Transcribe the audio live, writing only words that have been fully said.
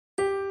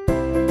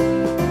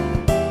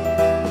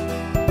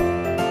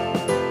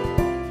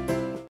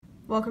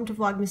Welcome to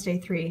Vlogmas Day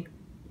 3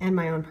 and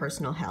my own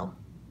personal hell.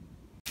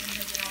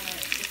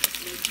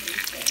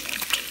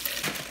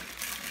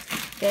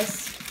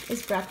 This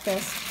is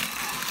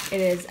breakfast.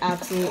 It is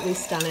absolutely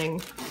stunning.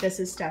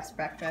 This is Steph's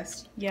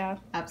breakfast. Yeah.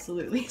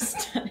 Absolutely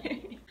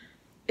stunning.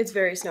 It's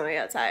very snowy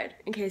outside,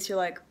 in case you're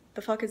like,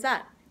 the fuck is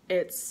that?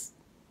 It's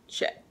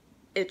shit.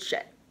 It's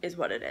shit, is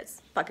what it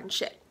is. Fucking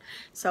shit.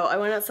 So I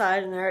went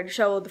outside and I already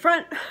shoveled the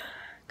front.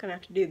 Gonna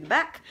have to do the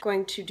back.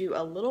 Going to do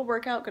a little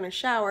workout, gonna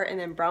shower, and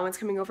then Bronwyn's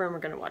coming over and we're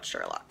gonna watch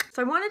Sherlock.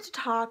 So I wanted to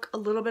talk a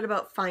little bit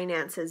about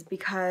finances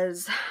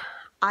because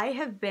I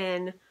have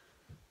been,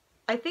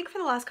 I think for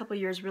the last couple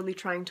of years, really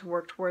trying to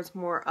work towards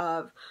more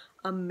of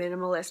a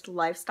minimalist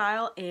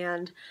lifestyle,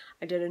 and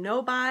I did a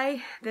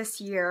no-buy this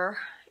year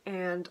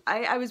and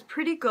I was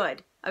pretty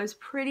good. I was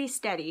pretty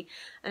steady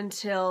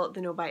until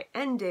the no-buy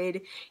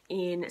ended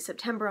in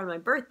September on my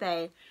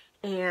birthday,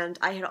 and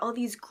I had all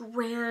these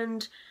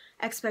grand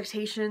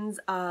expectations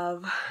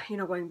of, you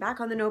know, going back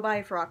on the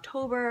no-buy for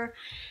October,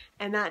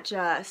 and that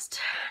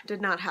just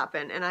did not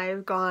happen, and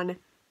I've gone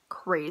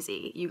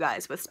crazy, you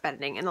guys, with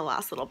spending in the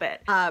last little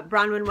bit.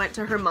 Bronwyn went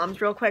to her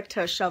mom's real quick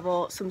to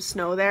shovel some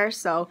snow there,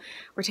 so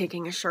we're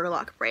taking a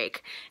Sherlock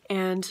break,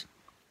 and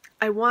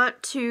I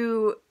want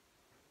to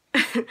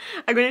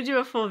I'm going to do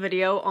a full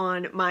video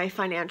on my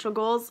financial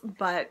goals,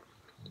 but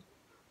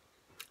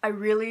I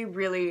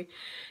really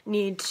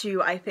need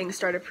to, I think,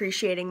 start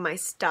appreciating my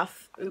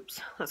stuff.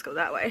 Oops, let's go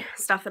that way.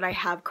 Stuff that I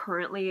have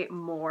currently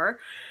more,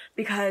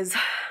 because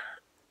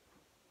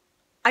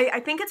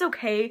I think it's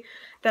okay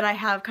that I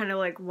have kind of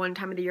like one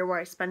time of the year where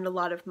I spend a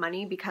lot of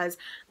money, because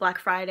Black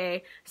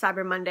Friday,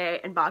 Cyber Monday,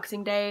 and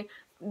Boxing Day,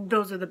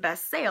 those are the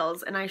best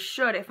sales, and I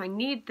should, if I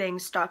need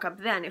things, stock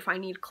up then. If I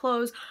need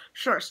clothes,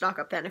 sure, stock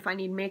up then. If I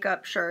need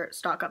makeup, sure,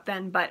 stock up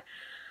then. But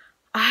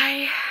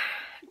I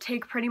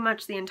take pretty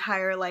much the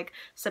entire like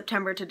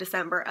September to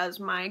December as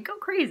my go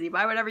crazy,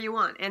 buy whatever you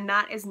want, and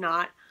that is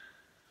not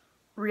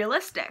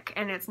realistic,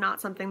 and it's not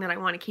something that I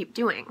want to keep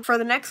doing. For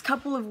the next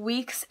couple of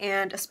weeks,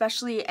 and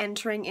especially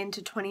entering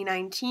into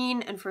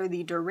 2019 and for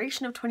the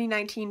duration of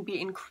 2019, be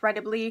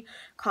incredibly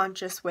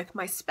conscious with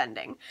my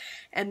spending.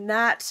 And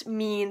that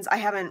means I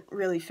haven't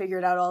really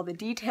figured out all the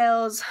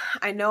details.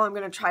 I know I'm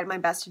going to try my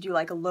best to do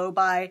like a low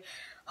buy,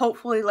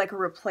 hopefully like a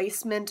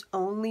replacement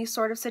only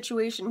sort of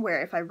situation,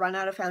 where if I run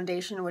out of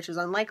foundation, which is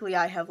unlikely,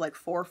 I have like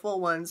 4 full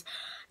ones,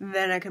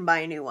 then I can buy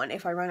a new one.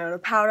 If I run out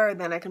of powder,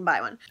 then I can buy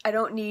one. I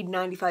don't need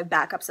 95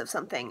 backups of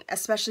something,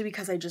 especially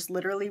because I just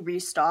literally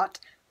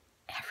restocked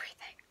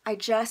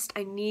everything.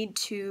 I need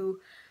to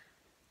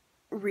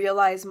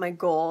realize my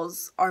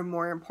goals are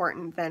more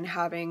important than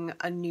having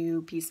a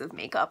new piece of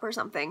makeup or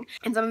something.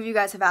 And some of you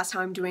guys have asked how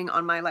I'm doing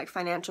on my like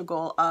financial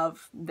goal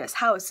of this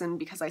house, and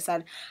because I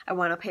said I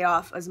want to pay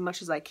off as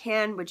much as I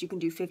can, which you can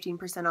do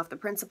 15% off the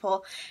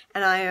principal,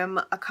 and I am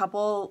a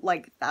couple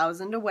like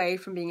thousand away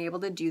from being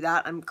able to do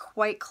that. I'm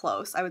quite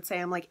close. I would say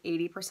I'm like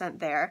 80%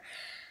 there,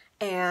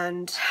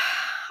 and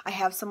I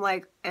have some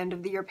like end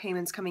of the year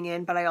payments coming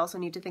in, but I also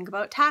need to think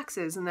about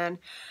taxes, and then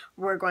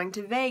we're going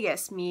to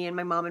Vegas, me and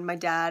my mom and my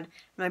dad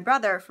and my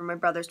brother, for my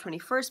brother's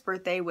 21st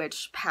birthday,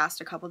 which passed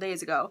a couple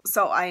days ago.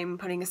 So I'm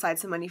putting aside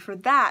some money for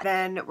that.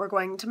 Then we're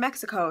going to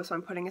Mexico, so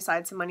I'm putting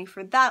aside some money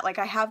for that. Like,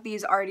 I have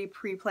these already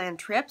pre-planned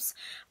trips,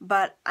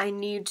 but I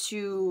need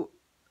to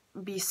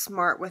be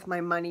smart with my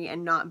money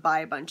and not buy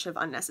a bunch of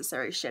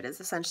unnecessary shit, is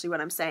essentially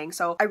what I'm saying.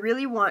 So I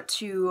really want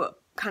to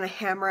kind of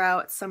hammer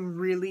out some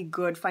really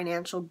good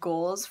financial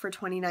goals for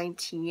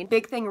 2019.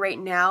 Big thing right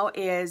now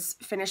is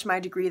finish my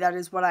degree. That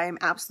is what I am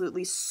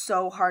absolutely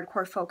so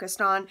hardcore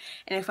focused on,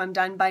 and if I'm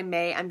done by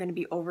May, I'm going to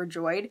be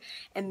overjoyed.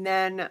 And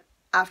then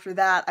after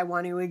that, I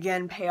want to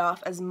again pay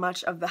off as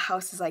much of the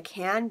house as I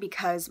can,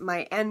 because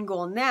my end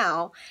goal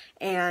now,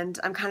 and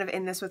I'm kind of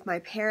in this with my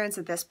parents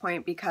at this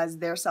point because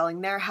they're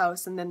selling their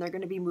house and then they're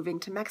going to be moving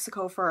to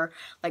Mexico for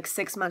like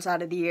 6 months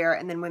out of the year,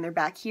 and then when they're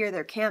back here,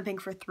 they're camping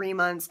for 3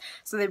 months,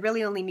 so they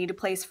really only need a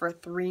place for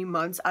 3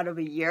 months out of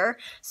a year.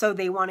 So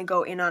they want to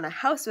go in on a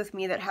house with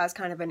me that has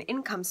kind of an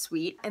income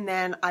suite, and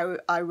then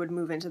I would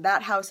move into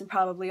that house and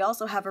probably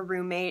also have a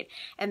roommate,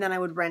 and then I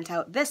would rent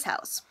out this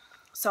house.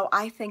 So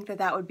I think that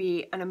that would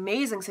be an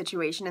amazing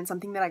situation, and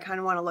something that I kind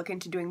of want to look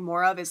into doing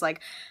more of is like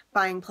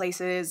buying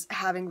places,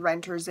 having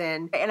renters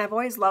in. And I've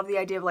always loved the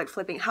idea of like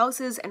flipping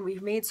houses, and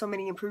we've made so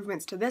many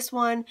improvements to this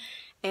one,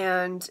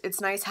 and it's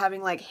nice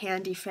having like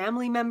handy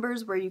family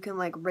members where you can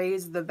like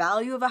raise the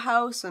value of a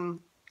house.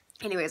 And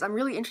anyways, I'm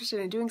really interested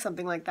in doing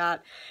something like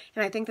that,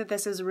 and I think that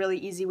this is a really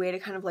easy way to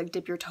kind of like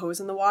dip your toes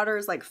in the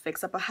waters, like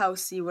fix up a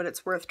house, see what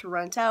it's worth to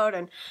rent out.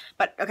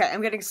 But okay,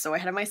 I'm getting so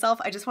ahead of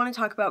myself. I just want to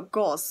talk about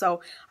goals.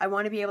 So I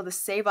want to be able to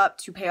save up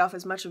to pay off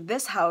as much of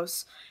this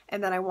house,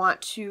 and then I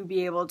want to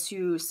be able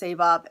to save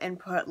up and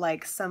put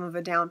like some of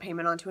a down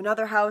payment onto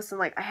another house, and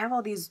like I have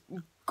all these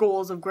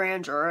goals of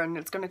grandeur, and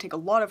it's gonna take a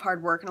lot of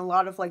hard work and a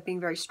lot of like being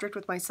very strict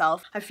with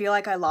myself. I feel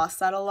like I lost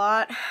that a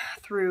lot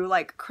through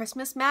like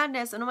Christmas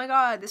madness and oh my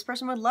god, this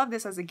person would love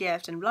this as a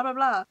gift and blah blah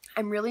blah.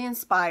 I'm really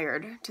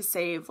inspired to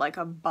save like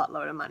a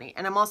buttload of money,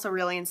 and I'm also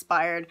really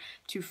inspired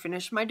to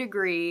finish my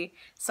degree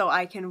so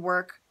I can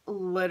work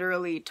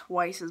literally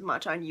twice as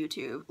much on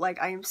YouTube. Like,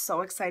 I am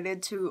so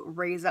excited to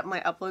raise up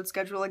my upload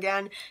schedule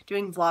again.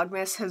 Doing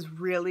Vlogmas has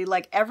really,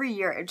 like, every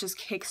year it just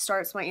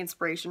kickstarts my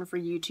inspiration for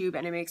YouTube,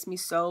 and it makes me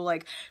so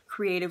like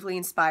creatively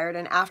inspired.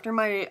 And after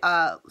my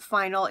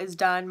final is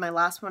done, my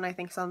last one I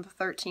think is on the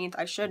 13th.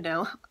 I should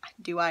know.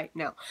 Do I?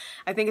 No.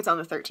 I think it's on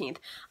the 13th.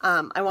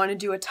 I want to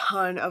do a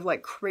ton of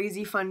like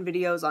crazy fun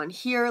videos on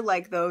here,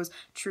 like those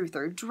truth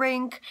or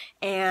drink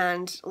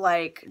and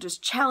like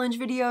just challenge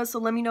videos. So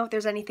let me know if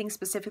there's anything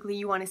specifically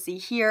you want to see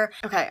here.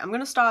 Okay, I'm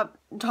gonna stop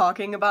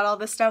talking about all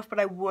this stuff, but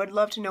I would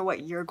love to know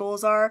what your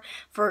goals are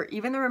for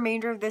even the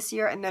remainder of this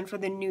year and then for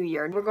the new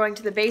year. We're going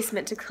to the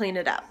basement to clean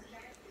it up.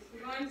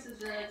 We're going to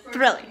the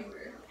Thrilling.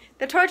 Chamber.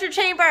 The torture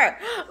chamber!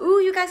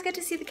 Ooh, you guys get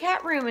to see the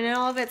cat room in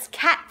all of its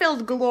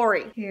cat-filled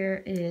glory.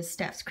 Here is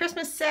Steph's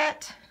Christmas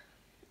set.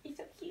 It's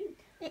so cute.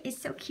 It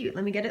is so cute.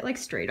 Let me get it like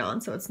straight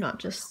on so it's not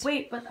just...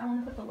 Wait, but I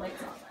want to put the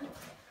lights on.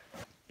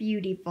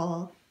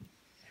 Beautiful.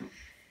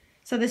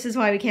 So this is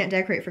why we can't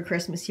decorate for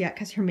Christmas yet,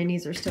 because her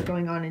minis are still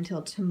going on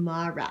until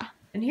tomorrow.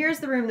 And here's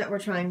the room that we're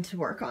trying to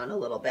work on a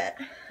little bit.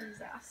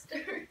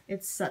 Disaster.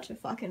 It's such a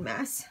fucking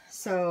mess.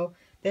 So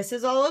this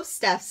is all of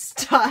Steph's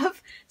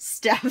stuff.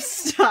 Steph's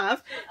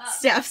stuff.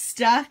 Steph's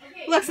stuff.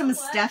 Okay, look, some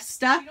Steph's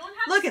stuff.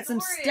 Look at some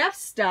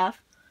Steph's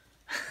stuff.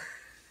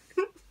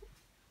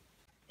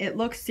 It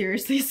looks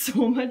seriously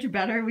so much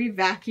better. We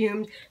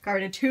vacuumed, got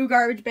rid of 2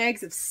 garbage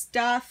bags of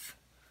stuff.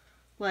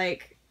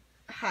 Like,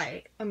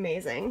 hi,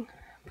 amazing.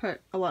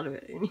 Put a lot of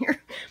it in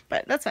here,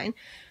 but that's fine.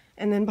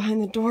 And then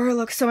behind the door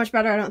looks so much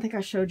better. I don't think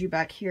I showed you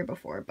back here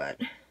before, but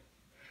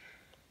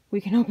we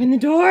can open the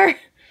door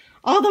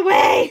all the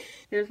way.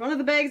 There's one of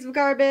the bags of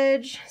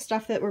garbage,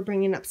 stuff that we're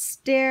bringing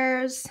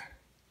upstairs.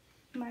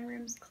 My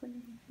room's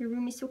clean. Your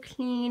room is so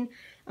clean.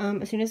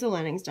 As soon as the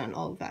landing's done,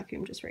 I'll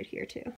vacuum just right here too.